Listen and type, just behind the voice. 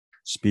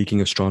Speaking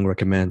of strong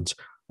recommends,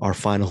 our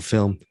final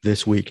film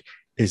this week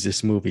is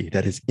this movie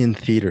that is in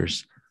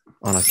theaters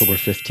on October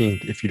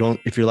 15th. If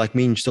you're like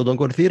me and you still don't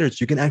go to theaters,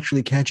 you can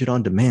actually catch it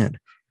on demand.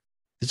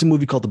 It's a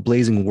movie called The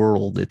Blazing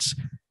World. It's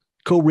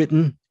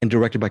co-written and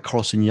directed by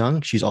Carlson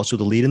Young. She's also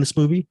the lead in this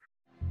movie.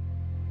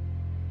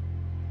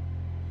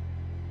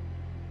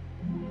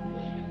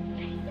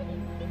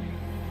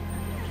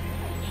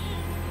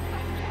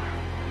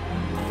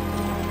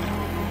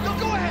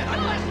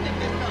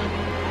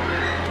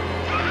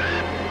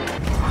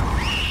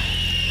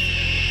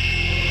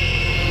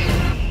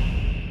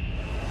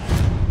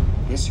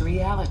 This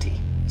reality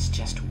is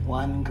just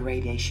one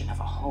gradation of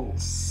a whole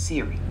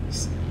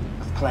series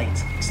of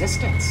planes of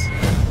existence.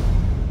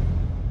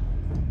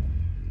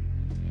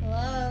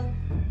 Hello?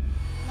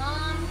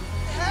 Mom?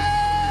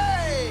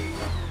 Hey!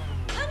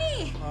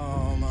 Honey!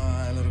 Oh,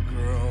 my little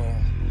girl.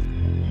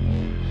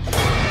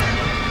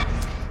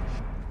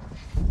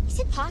 Is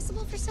it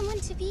possible for someone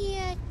to be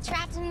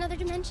trapped in another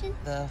dimension?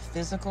 The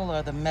physical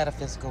or the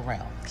metaphysical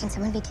realm? Can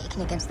someone be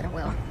taken against their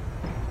will?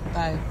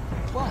 By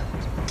what?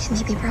 Can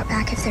they be brought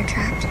back if they're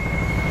trapped?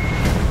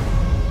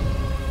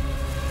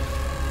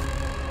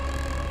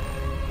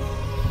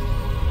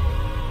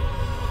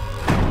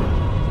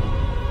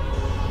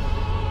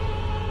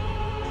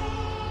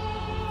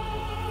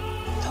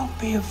 Don't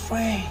be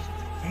afraid.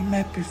 We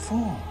met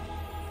before.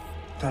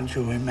 Don't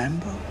you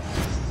remember?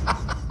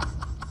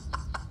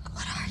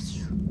 What are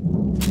you?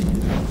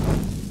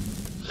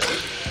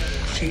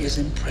 She is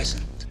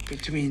imprisoned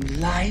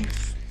between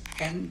life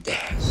and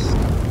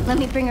death. Let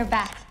me bring her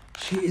back.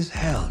 She is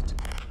held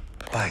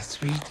by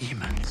 3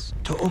 demons.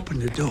 To open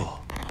the door,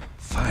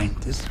 find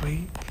the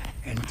 3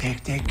 and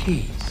take their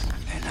keys.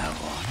 And I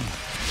warn you,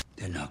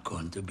 they're not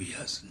going to be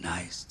as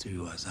nice to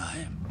you as I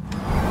am.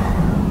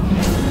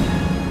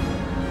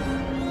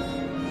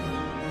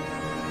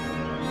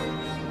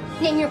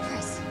 Name your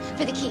price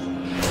for the key.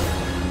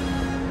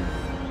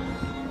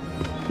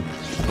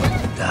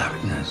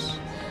 Darkness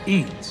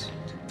eats,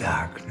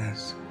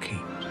 darkness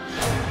keeps.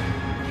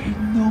 He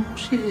knows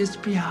she is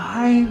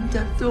behind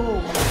the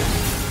door.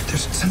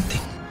 There's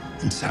something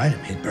inside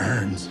of me. It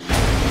burns.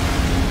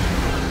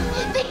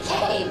 The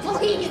key,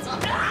 please!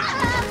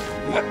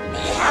 Let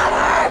me have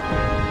it!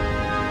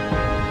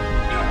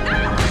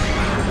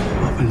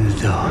 Open the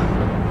door.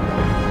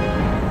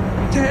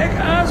 Take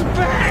us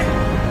back!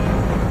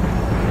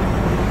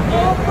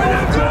 Open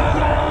the door!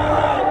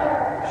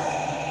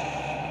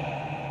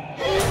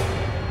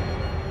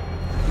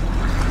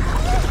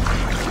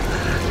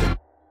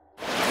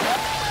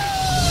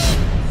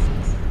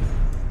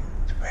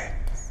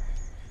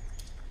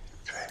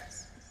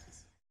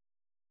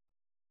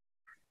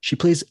 She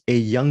plays a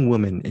young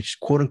woman, a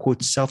quote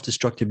unquote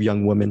self-destructive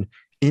young woman.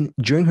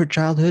 During her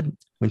childhood,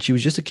 when she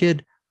was just a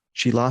kid,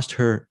 she lost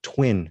her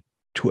twin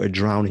to a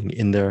drowning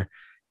in their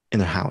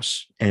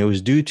house. And it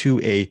was due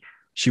to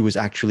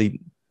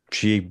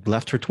she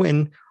left her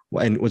twin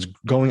and was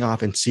going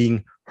off and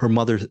seeing her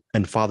mother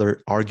and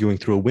father arguing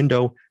through a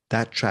window.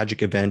 That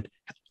tragic event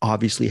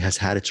obviously has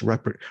had its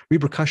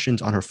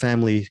repercussions on her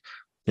family,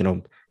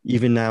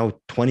 even now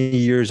 20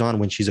 years on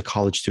when she's a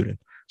college student.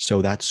 So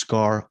that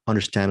scar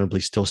understandably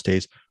still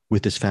stays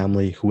with this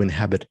family who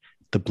inhabit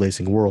the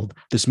blazing world.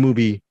 This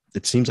movie,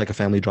 it seems like a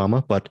family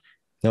drama, but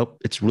nope,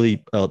 it's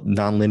really a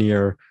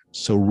nonlinear,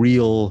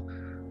 surreal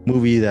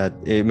movie that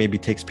it maybe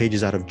takes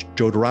pages out of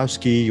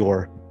Jodorowsky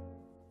or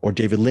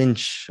David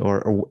Lynch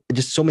or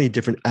just so many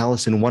different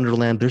Alice in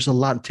Wonderland. There's a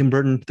lot, Tim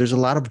Burton, there's a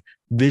lot of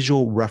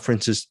visual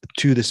references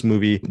to this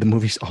movie. The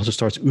movie also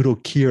stars Udo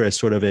Kier as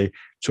sort of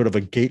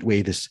a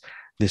gateway,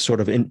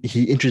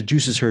 he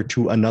introduces her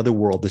to another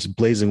world, this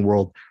blazing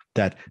world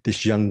that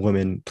this young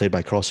woman played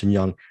by Carlson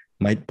Young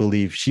might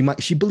believe she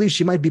believes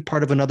she might be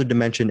part of another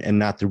dimension and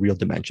not the real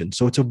dimension.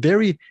 So it's a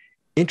very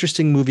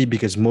interesting movie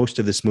because most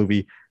of this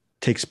movie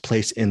takes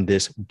place in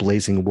this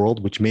blazing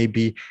world, which may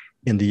be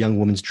in the young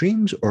woman's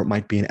dreams, or it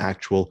might be an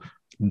actual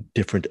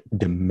different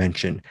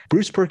dimension.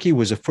 Bruce Purkey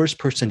was the first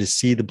person to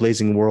see the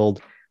blazing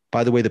world.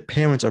 By the way, the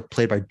parents are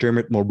played by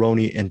Dermot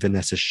Mulroney and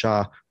Vinessa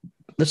Shaw.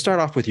 Let's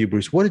start off with you,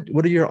 Bruce.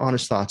 What are your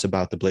honest thoughts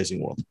about the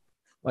blazing world?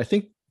 I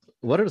think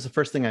what was the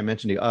first thing I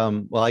mentioned to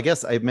you? Well, I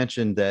guess I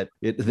mentioned that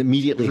it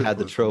immediately had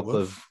the trope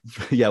of,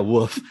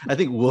 woof. I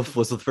think woof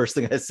was the first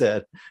thing I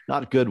said,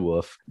 not good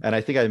woof. And I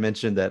think I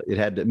mentioned that it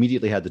had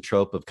immediately had the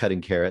trope of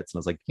cutting carrots. And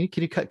I was like, can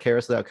you cut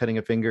carrots without cutting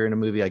a finger in a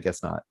movie? I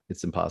guess not.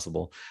 It's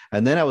impossible.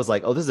 And then I was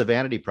like, oh, this is a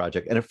vanity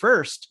project. And at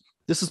first,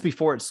 this was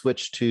before it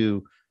switched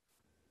to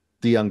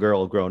the young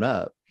girl grown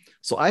up.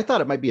 So I thought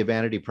it might be a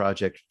vanity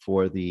project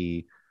for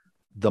the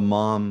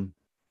mom,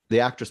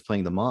 the actress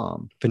playing the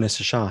mom,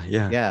 Vinessa Shaw.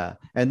 Yeah.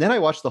 And then I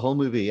watched the whole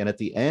movie, and at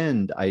the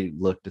end I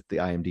looked at the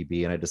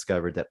IMDb and I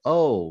discovered that,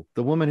 oh,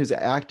 the woman who's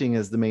acting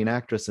as the main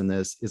actress in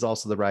this is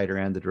also the writer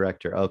and the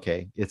director.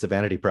 Okay, it's a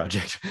vanity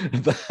project.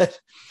 But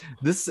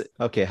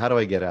how do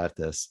I get at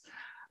this?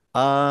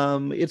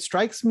 It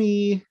strikes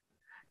me,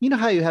 you know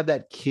how you have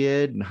that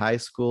kid in high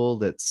school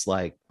that's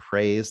like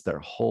praised their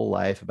whole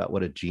life about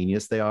what a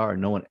genius they are,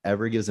 and no one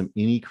ever gives them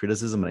any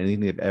criticism on anything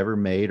they've ever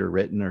made or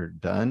written or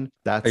done.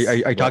 That's Are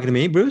you talking to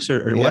me, Bruce,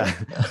 or yeah,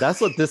 what?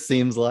 that's what this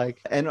seems like.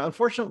 And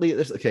unfortunately,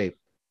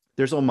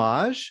 there's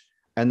homage,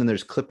 and then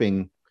there's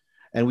clipping.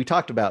 And we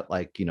talked about,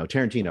 like,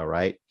 Tarantino,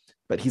 right?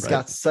 But he's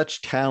got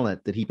such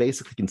talent that he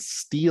basically can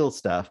steal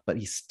stuff, but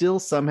he still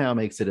somehow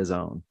makes it his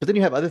own. But then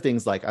you have other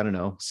things like, I don't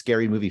know,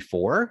 Scary Movie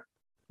 4,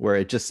 where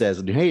it just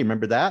says, hey,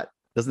 remember that?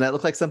 Doesn't that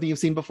look like something you've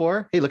seen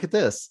before? Hey, look at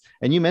this.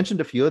 And you mentioned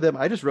a few of them.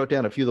 I just wrote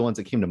down a few of the ones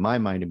that came to my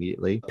mind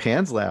immediately.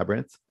 Pan's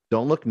Labyrinth,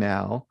 Don't Look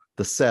Now,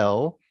 The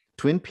Cell,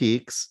 Twin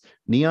Peaks,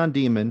 Neon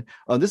Demon.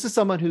 This is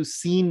someone who's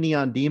seen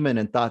Neon Demon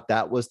and thought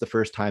that was the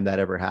first time that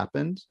ever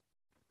happened.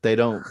 They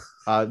don't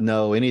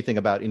know anything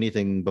about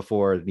anything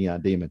before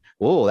Neon Demon.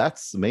 Whoa,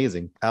 that's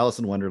amazing. Alice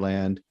in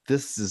Wonderland.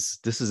 This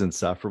is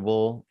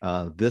insufferable.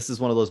 This is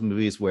one of those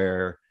movies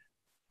where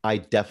I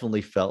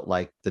definitely felt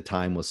like the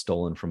time was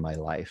stolen from my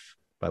life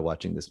by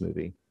watching this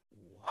movie.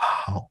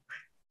 Wow.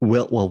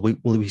 Well,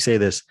 we say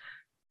this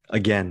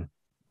again.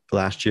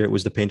 Last year it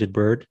was The Painted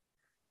Bird,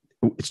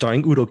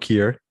 starring Udo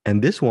Kier,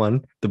 and this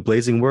one, The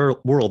Blazing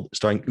World,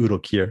 starring Udo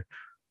Kier.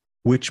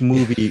 Which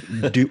movie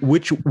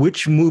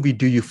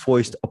do you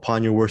foist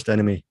upon your worst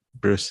enemy,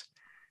 Bruce?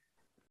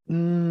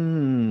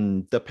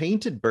 The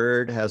Painted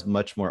Bird has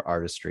much more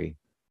artistry.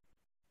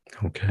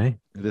 Okay.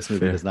 This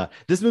movie does not.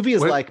 This movie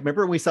is like,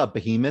 remember when we saw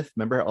Behemoth?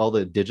 Remember all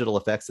the digital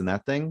effects in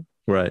that thing?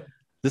 Right.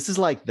 This is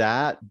like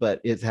that,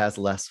 but it has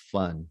less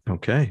fun.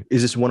 Okay.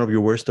 Is this one of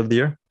your worst of the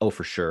year? Oh,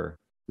 for sure.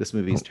 This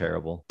movie is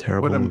terrible.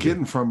 Terrible. What I'm movie.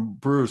 getting from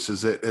Bruce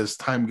is that as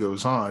time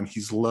goes on,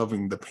 he's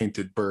loving The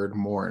Painted Bird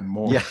more and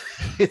more. Yeah,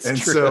 it's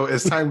and true. So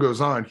as time goes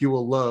on, he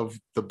will love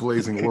The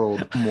Blazing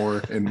World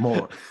more and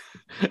more.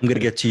 I'm going to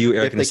get to you,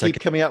 Eric, if in they a second.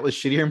 keep coming out with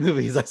shittier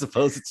movies, I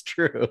suppose it's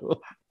true.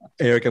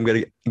 Eric, I'm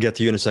going to get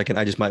to you in a second.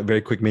 My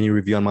very quick mini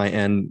review on my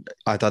end.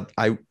 I thought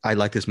I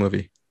like this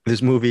movie.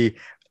 This movie,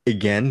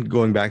 again,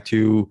 going back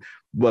to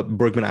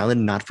Bergman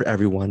Island, not for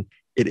everyone.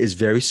 It is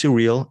very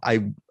surreal.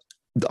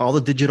 All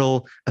the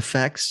digital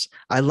effects.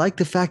 I like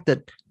the fact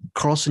that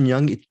Carlson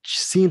Young, it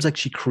seems like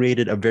she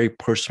created a very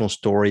personal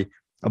story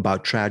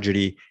about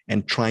tragedy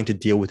and trying to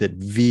deal with it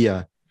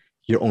via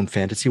your own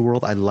fantasy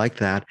world. I like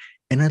that.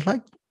 And I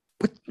like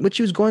what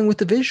she was going with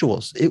the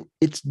visuals.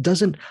 It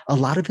doesn't, a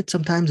lot of it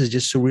sometimes is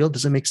just surreal,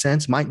 doesn't make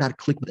sense, might not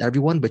click with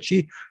everyone, but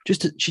she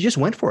just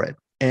went for it.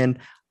 And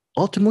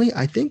ultimately,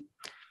 I think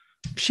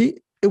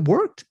it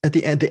worked at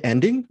the end. The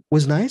ending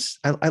was nice.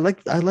 I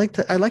like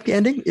the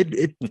ending.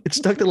 It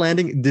stuck the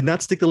landing. It did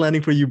not stick the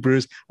landing for you,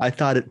 Bruce. I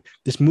thought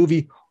this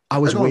movie. I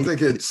don't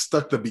think it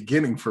stuck the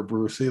beginning for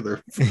Bruce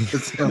either.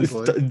 It sounds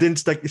like it didn't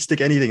stick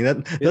anything.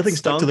 Nothing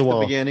stuck to the wall.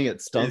 The beginning,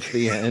 it stunk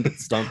the end, it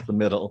stunk the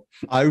middle.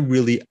 I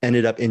really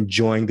ended up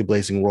enjoying The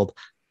Blazing World.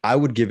 I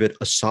would give it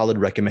a solid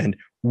recommend,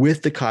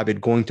 with the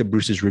caveat going to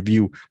Bruce's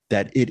review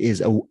that it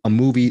is a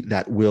movie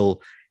that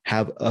will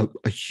have a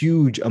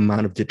huge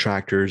amount of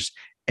detractors,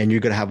 and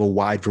you're going to have a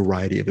wide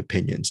variety of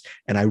opinions.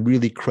 And I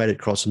really credit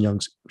Carlson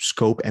Young's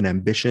scope and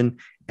ambition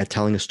at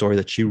telling a story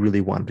that she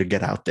really wanted to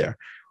get out there.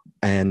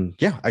 And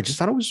yeah, I just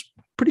thought it was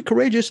pretty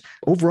courageous.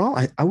 Overall,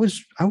 I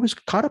was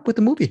caught up with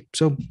the movie.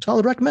 So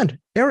solid recommend.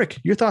 Eric,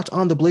 your thoughts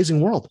on The Blazing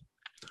World?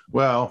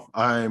 Well,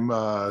 I'm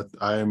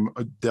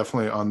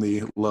definitely on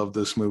the love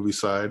this movie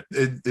side.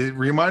 It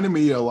reminded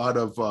me a lot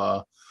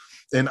of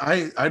and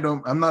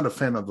I'm not a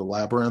fan of The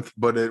Labyrinth,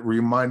 but it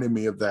reminded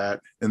me of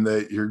that, in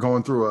that you're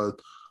going through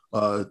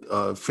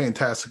a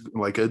fantastic,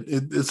 like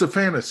it's a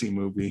fantasy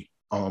movie,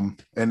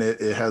 and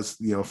it has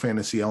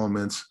fantasy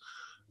elements,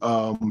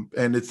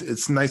 and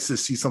it's nice to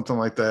see something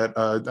like that.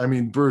 I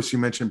mean, Bruce, you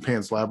mentioned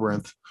Pan's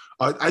Labyrinth.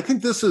 I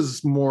think this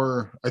is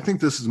more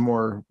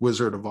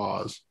Wizard of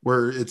Oz,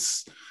 where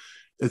it's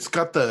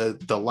got the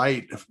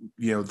light,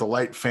 the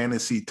light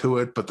fantasy to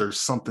it, but there's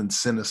something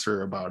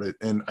sinister about it.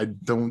 And I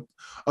don't,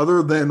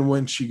 other than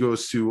when she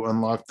goes to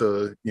unlock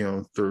the,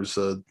 there's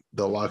the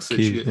locks that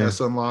she has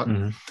to unlock.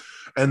 Mm-hmm.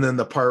 And then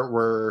the part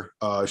where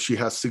she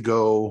has to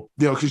go,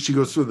 because she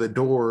goes through the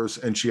doors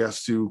and she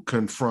has to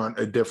confront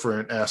a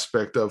different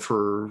aspect of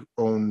her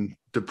own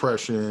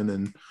depression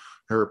and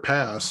her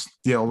past,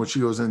 when she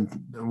goes in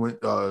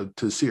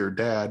to see her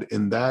dad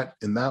in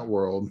that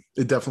world,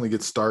 it definitely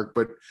gets dark.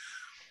 But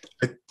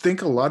I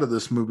think a lot of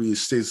this movie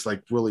stays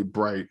like really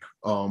bright,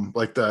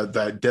 like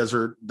that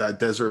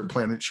desert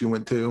planet she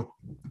went to.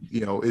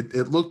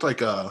 It looked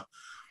like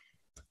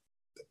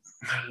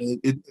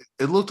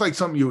it looked like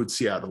something you would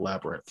see out of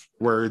Labyrinth,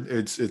 where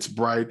it's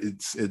bright,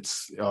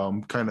 it's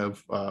kind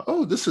of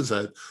this is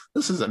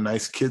a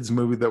nice kids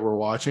movie that we're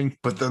watching,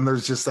 but then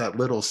there's just that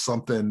little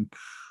something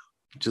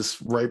just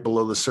right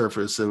below the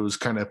surface. It was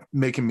kind of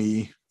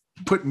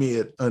put me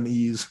at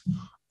unease.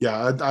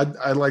 Yeah,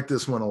 I like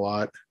this one a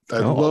lot.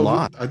 A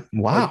lot.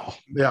 Wow.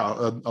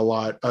 A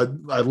lot.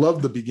 I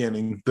love the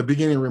beginning. The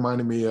beginning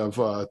reminded me of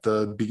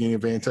the beginning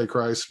of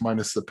Antichrist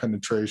minus the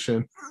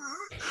penetration.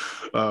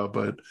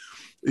 But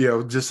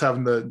just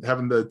having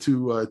the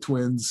two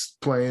twins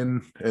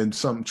playing and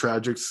something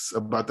tragic's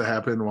about to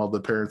happen while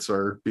the parents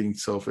are being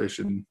selfish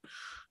and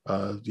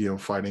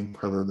fighting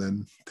rather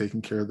than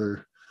taking care of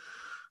their,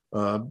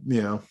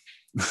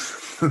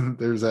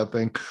 there's that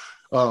thing.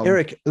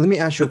 Eric, let me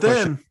ask you a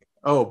question.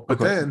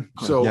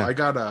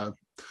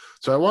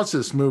 So I watched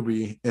this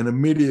movie and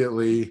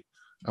immediately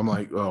I'm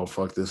like, oh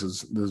fuck, this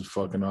is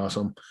fucking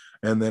awesome.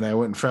 And then I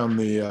went and found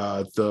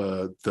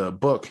the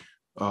book,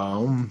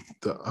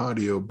 the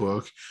audio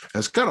book.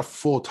 It's got a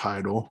full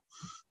title,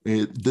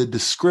 The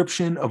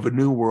Description of a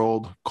New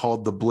World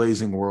Called the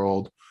Blazing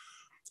World,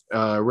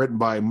 written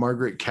by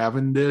Margaret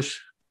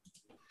Cavendish.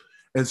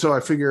 And so I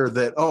figure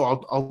that,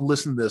 I'll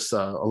listen to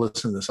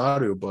this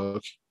audio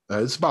book.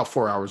 It's about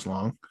 4 hours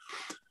long,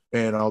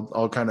 and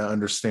I'll kind of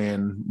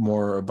understand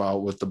more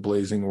about what the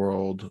Blazing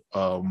World,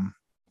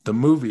 the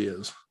movie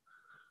is.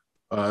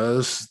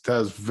 This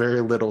has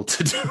very little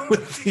to do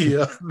with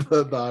the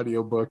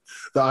audiobook.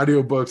 The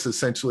audiobook's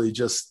essentially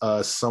just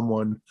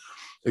someone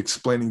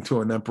explaining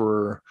to an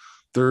emperor.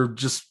 They're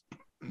just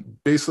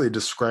basically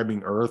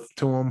describing Earth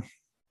to him,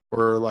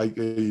 or like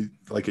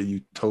a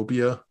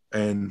utopia,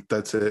 and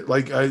that's it.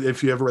 Like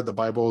if you ever read the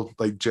Bible,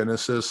 like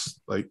Genesis,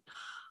 like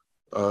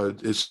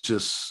it's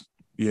just,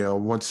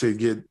 once they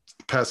get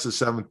past the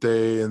seventh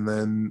day, and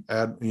then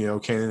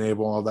Cain and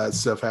Abel, all that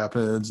stuff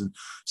happens, and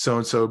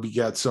so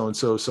begat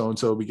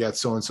so-and-so begat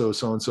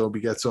so-and-so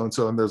begat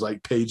so-and-so, and there's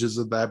like pages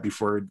of that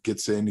before it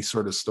gets to any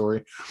sort of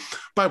story.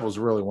 Bible's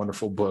a really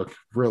wonderful book,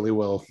 really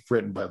well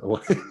written, by the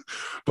way.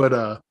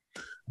 But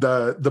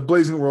the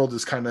Blazing World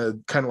is kind of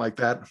like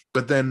that.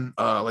 But then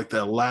like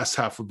the last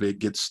half of it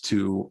gets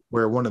to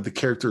where one of the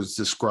characters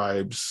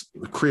describes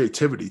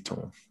creativity to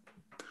him.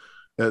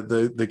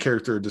 The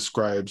character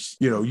describes,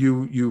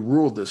 you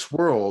rule this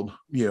world,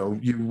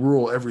 you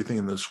rule everything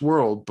in this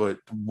world, but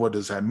what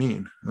does that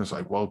mean? And it's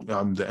like, well,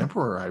 I'm the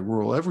emperor, I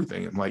rule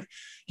everything. I'm like,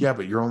 yeah,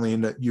 but you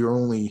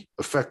only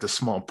affect a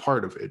small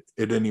part of it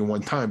at any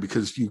one time,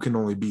 because you can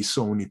only be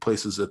so many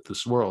places at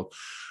this world.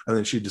 And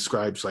then she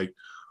describes like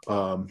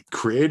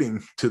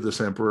creating to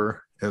this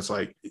emperor. And it's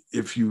like,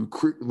 if you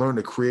learn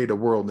to create a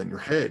world in your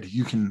head,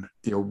 you can,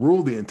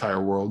 rule the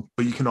entire world,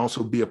 but you can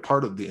also be a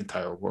part of the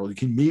entire world. You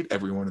can meet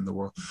everyone in the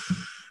world.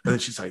 And then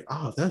she's like,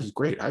 oh, that is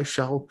great. I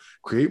shall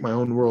create my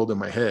own world in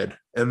my head.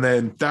 And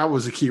then that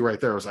was the key right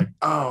there. I was like,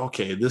 oh,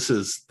 okay, this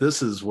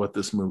is what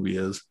this movie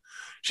is.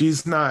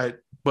 She's not,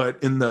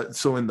 but in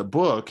the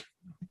book,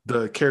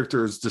 the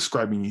character is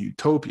describing a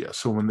utopia.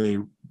 So when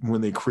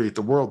they create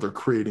the world, they're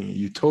creating a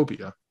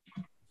utopia.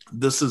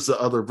 This is the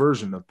other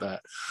version of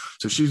that.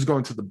 So she's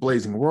going to the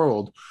Blazing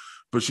World,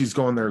 but she's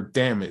going there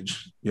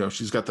damaged.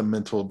 She's got the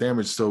mental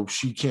damage, so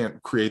she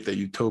can't create that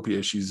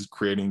utopia. She's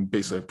creating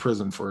basically a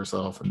prison for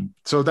herself. And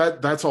so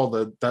that's all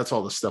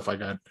the stuff I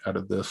got out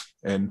of this.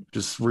 And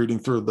just reading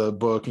through the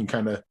book and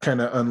kind of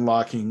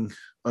unlocking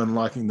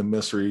the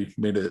mystery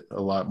made it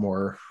a lot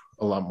more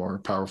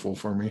powerful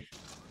for me.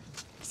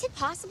 Is it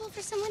possible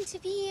for someone to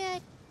be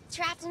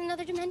trapped in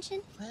another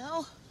dimension?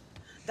 Well,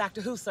 Doctor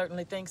Who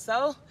certainly thinks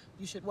so.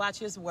 You should watch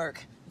his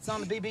work. It's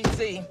on the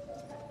BBC.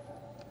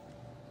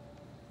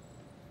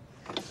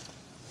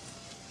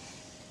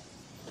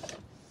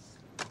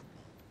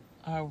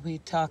 Are we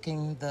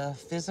talking the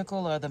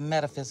physical or the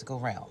metaphysical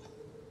realm?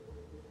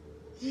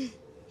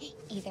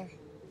 Either.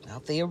 Now,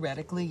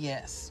 theoretically,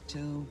 yes.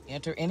 To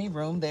enter any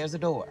room, there's a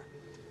door.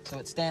 So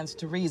it stands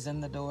to reason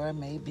the door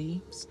may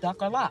be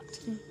stuck or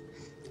locked.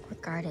 Or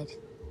guarded.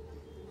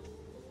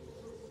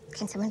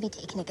 Can someone be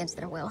taken against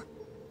their will?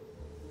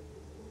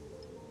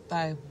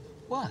 By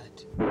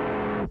what?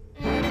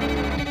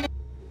 Can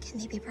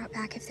they be brought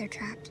back if they're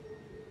trapped?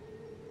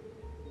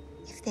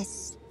 If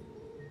this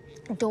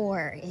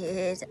door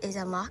is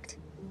unlocked?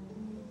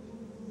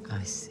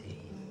 I see.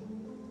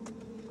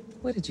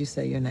 What did you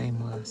say your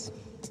name was?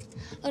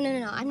 Oh,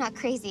 no, I'm not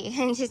crazy.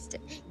 It's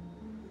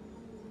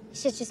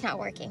just not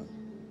working.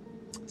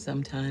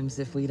 Sometimes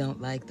if we don't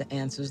like the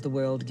answers the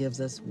world gives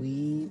us,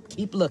 we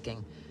keep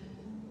looking.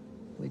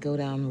 We go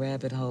down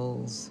rabbit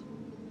holes.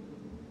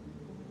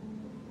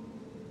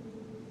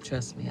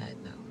 Trust me, I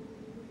know.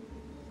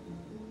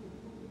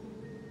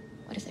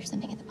 What if there's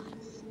something at the bottom?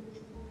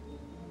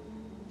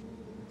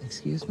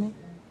 Excuse me?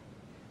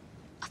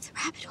 What's a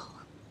rabbit hole?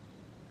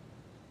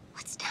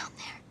 What's down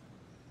there?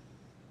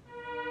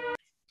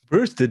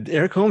 Bruce, did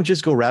Eric Holmes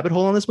just go rabbit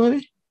hole on this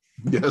movie?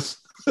 Yes.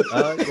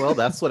 Well,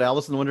 that's what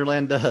Alice in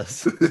Wonderland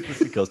does.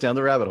 It goes down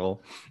the rabbit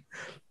hole.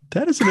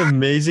 That is an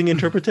amazing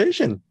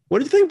interpretation. What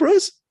do you think,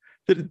 Bruce?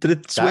 Did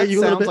it sway you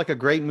a little bit? That sounds like a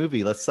great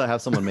movie. Let's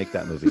have someone make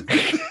that movie.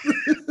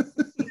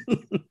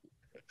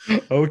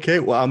 Okay,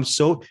 well,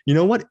 you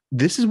know what?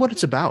 This is what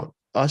it's about.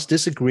 Us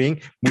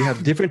disagreeing. We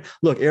have different.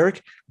 Look,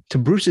 Eric, to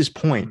Bruce's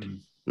point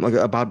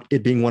about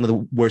it being one of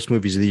the worst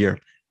movies of the year.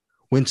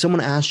 When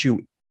someone asks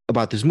you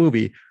about this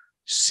movie,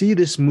 see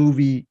this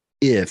movie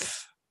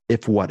if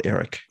what,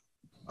 Eric?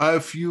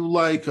 If you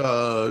like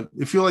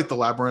The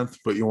Labyrinth,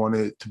 but you want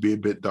it to be a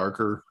bit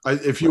darker.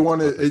 If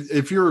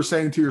you're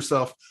saying to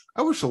yourself,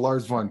 I wish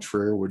Lars von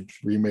Trier would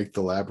remake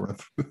The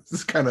Labyrinth.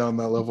 It's kind of on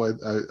that level,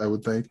 I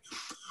would think.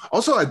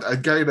 Also, I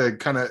gotta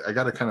kind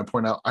of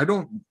point out.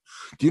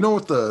 Do you know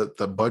what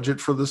the budget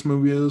for this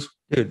movie is?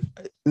 Dude,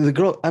 the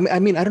girl. I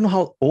mean, I don't know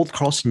how old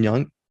Carlson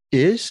Young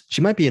is.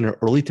 She might be in her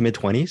early to mid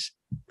 20s.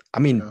 I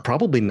mean,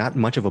 probably not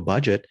much of a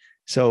budget.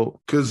 So,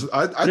 because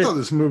I thought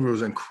this movie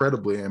was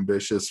incredibly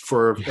ambitious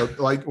for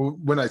like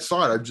when I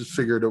saw it, I just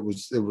figured it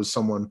was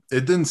someone.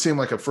 It didn't seem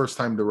like a first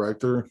time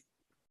director,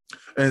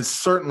 and it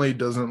certainly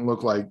doesn't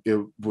look like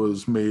it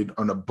was made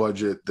on a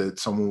budget that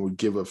someone would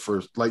give a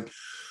first. Like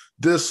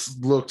this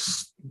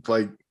looks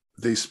like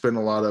they spent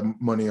a lot of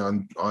money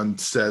on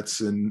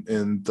sets and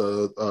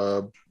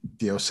the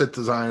set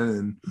design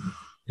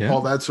and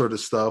all that sort of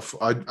stuff.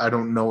 I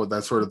don't know what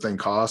that sort of thing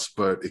costs,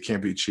 but it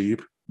can't be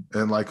cheap.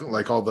 And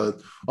like all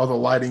the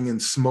lighting and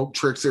smoke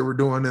tricks they were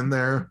doing in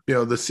there,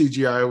 the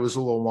CGI was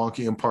a little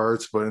wonky in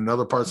parts, but in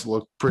other parts it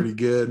looked pretty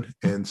good.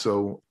 And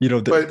so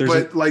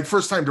but like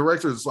first time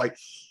directors like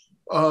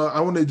I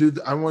want to do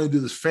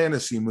this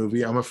fantasy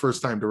movie. I'm a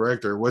first time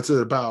director. What's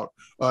it about?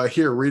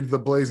 Here, read The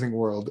Blazing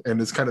World, and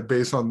it's kind of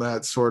based on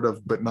that sort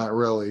of, but not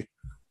really.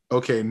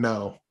 Okay,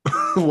 no,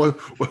 we'll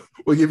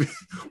give you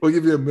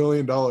 $1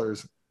 million.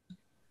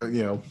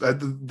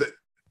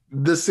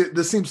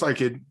 This seems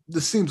like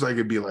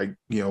it'd be like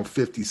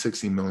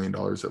 $50-60 million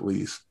at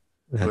least.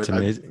 That's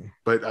amazing.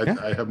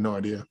 I have no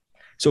idea.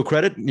 So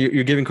credit,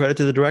 you're giving credit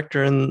to the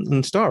director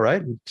and star,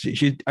 right?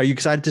 She are you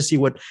excited to see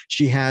what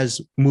she has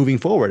moving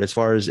forward as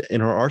far as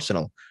in her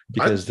arsenal?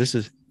 Because this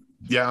is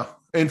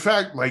in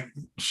fact, like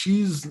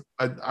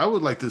I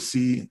would like to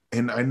see,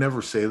 and I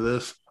never say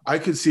this, I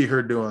could see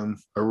her doing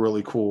a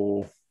really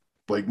cool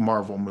like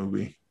Marvel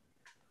movie.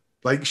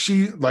 Like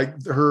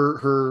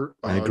her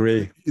I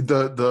agree.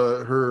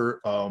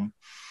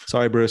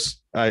 Sorry,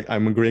 Bruce.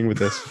 I'm agreeing with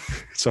this.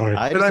 Sorry.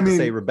 I mean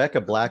say Rebecca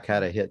Black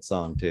had a hit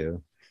song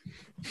too.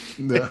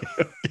 Yeah.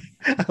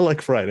 I like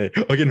Friday.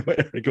 Okay, no,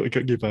 Eric, go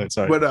keep on.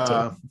 Sorry.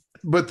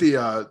 But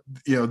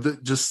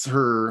just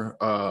her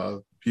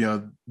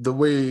the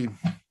way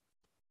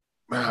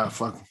where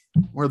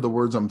are the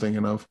words I'm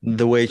thinking of?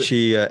 The way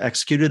she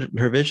executed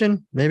her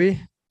vision,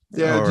 maybe?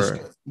 Yeah,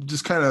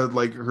 just kind of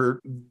like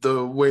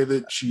the way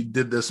that she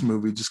did this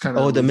movie, just kind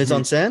of the mise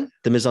en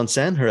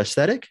scène, her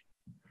aesthetic.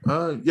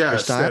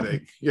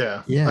 Aesthetic.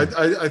 Yeah.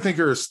 I think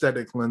her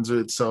aesthetic lends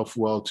itself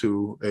well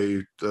to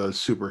a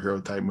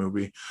superhero type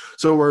movie.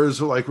 So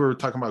whereas like we were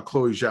talking about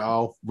Chloe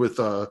Zhao with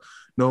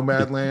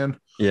Nomadland,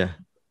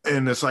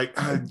 and it's like,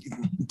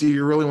 do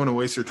you really want to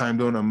waste your time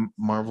doing a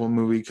Marvel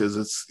movie? Because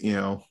it's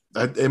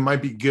it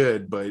might be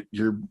good, but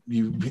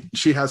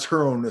she has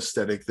her own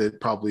aesthetic that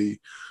probably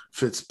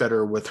fits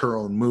better with her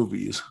own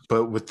movies.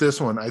 But with this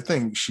one, I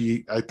think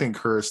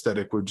her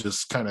aesthetic would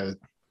just kind of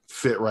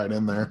fit right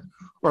in there.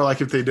 Or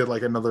like if they did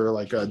like another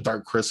like a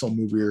Dark Crystal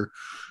movie or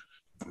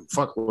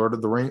Lord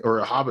of the Rings or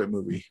a Hobbit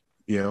movie,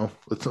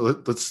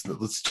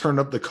 let's turn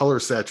up the color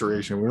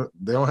saturation.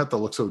 They don't have to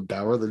look so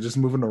dour. They're just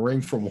moving the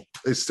ring from one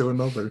place to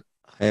another.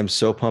 I am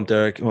so pumped,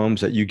 Eric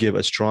Holmes, that you give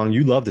a strong.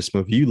 You love this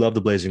movie. You love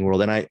The Blazing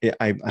World, and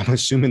I'm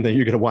assuming that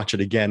you're going to watch it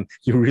again.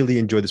 You really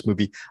enjoy this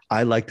movie.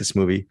 I like this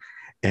movie,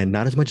 and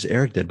not as much as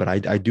Eric did, but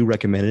I do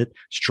recommend it.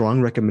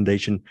 Strong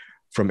recommendation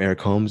from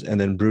Eric Holmes, and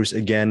then Bruce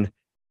again.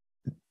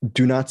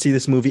 Do not see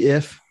this movie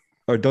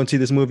don't see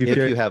this movie if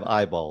you have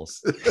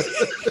eyeballs.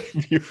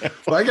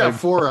 I got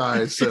 4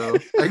 eyes, so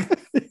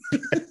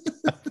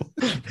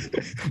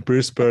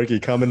Bruce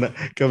Purkey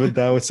coming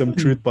down with some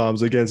truth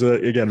bombs again. So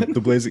again,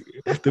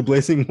 the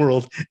Blazing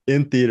World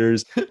in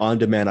theaters on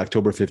demand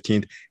October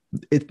 15th.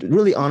 It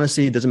really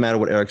honestly doesn't matter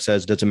what Eric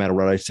says, doesn't matter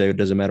what I say, it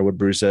doesn't matter what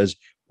Bruce says.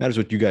 Matters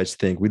what you guys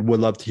think. We would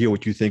love to hear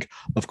what you think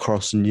of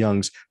Carlson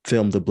Young's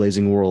film, The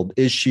Blazing World.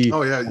 Is she?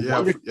 Oh yeah,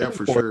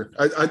 for sure.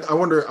 I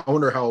wonder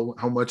how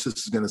much this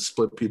is going to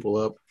split people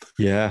up.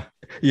 Yeah,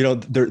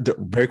 they're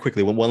very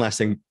quickly. One last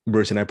thing,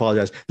 Bruce, and I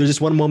apologize. There's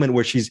just one moment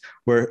where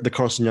the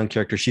Carlson Young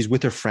character, she's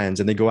with her friends,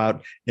 and they go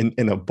out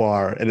in a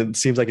bar, and it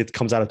seems like it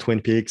comes out of Twin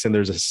Peaks, and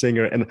there's a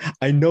singer, and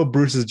I know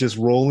Bruce is just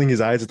rolling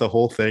his eyes at the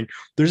whole thing.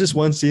 There's this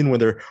one scene when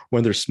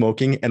they're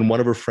smoking, and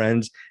one of her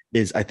friends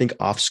is, I think,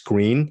 off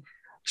screen.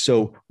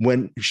 So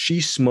when she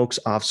smokes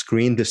off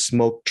screen, the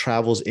smoke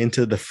travels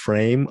into the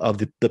frame of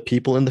the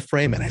people in the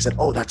frame. And I said,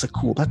 oh, that's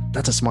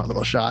a smart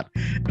little shot.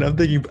 And I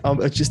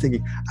was just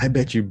thinking, I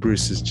bet you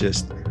Bruce is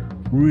just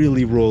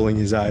really rolling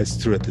his eyes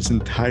throughout this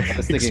entire I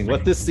was thinking,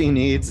 what this scene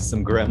needs is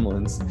some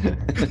gremlins.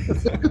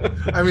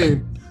 I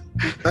mean,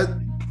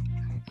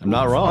 I'm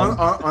not wrong.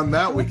 On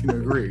that, we can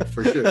agree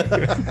for sure. On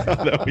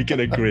that we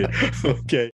can agree. Okay.